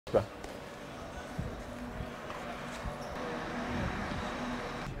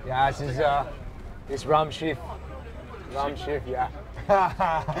Ja, es ist Raumschiff. Raumschiff, ja.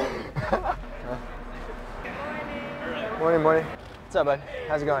 Morning, morning. What's up, bud?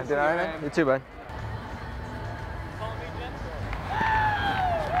 How's it going? Doing all right, man? You too, bud.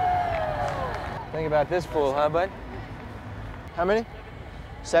 Think about this fool, huh, bud? How many?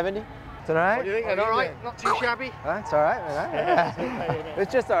 70? Is it all right? What do you think? All right? Not too shabby? It's all right, man. Yeah.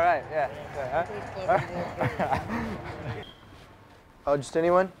 It's just all right, yeah. Oh, just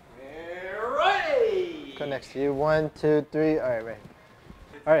anyone? Ready! Go next to you. 1, 2, 3. All right, right.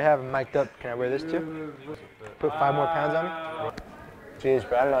 All right, have him mic'd up. Can I wear this too? Put 5 more pounds on me? Jeez,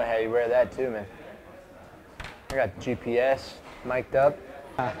 bro, I don't know how you wear that too, man. I got GPS mic'd up.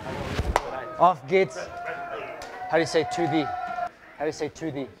 Off gates. How do you say to the? How do you say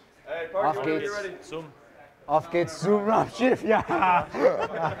to the? Hey, off gates. Zoom. Off gates. Zoom rough shift. Yeah.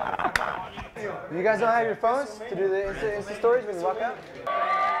 You guys don't have your phones to do the Insta stories when you walk out?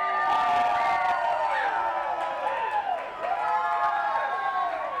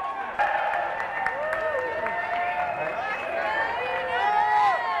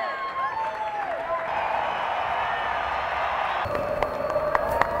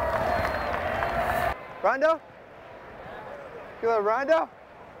 Rondo? You little Rondo?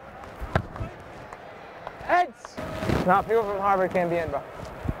 Heads! No, people from Harvard can't be in, bro.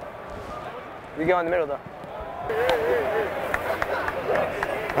 We go in the middle, though.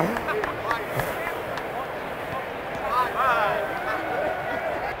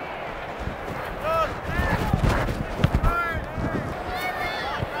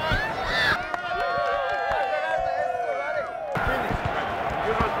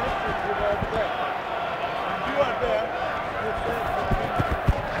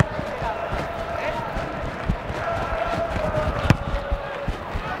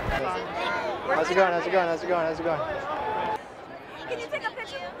 How's it going? How's it going? How's it going? How's it going? Can you take a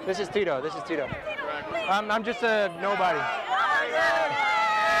picture? This is Tito. This is Tito. I'm just a nobody.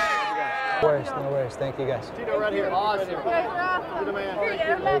 No worries. No worries. Thank you guys. Tito right here. Awesome. You're the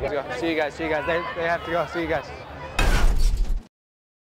man. See you guys. See you guys. They have to go. See you guys.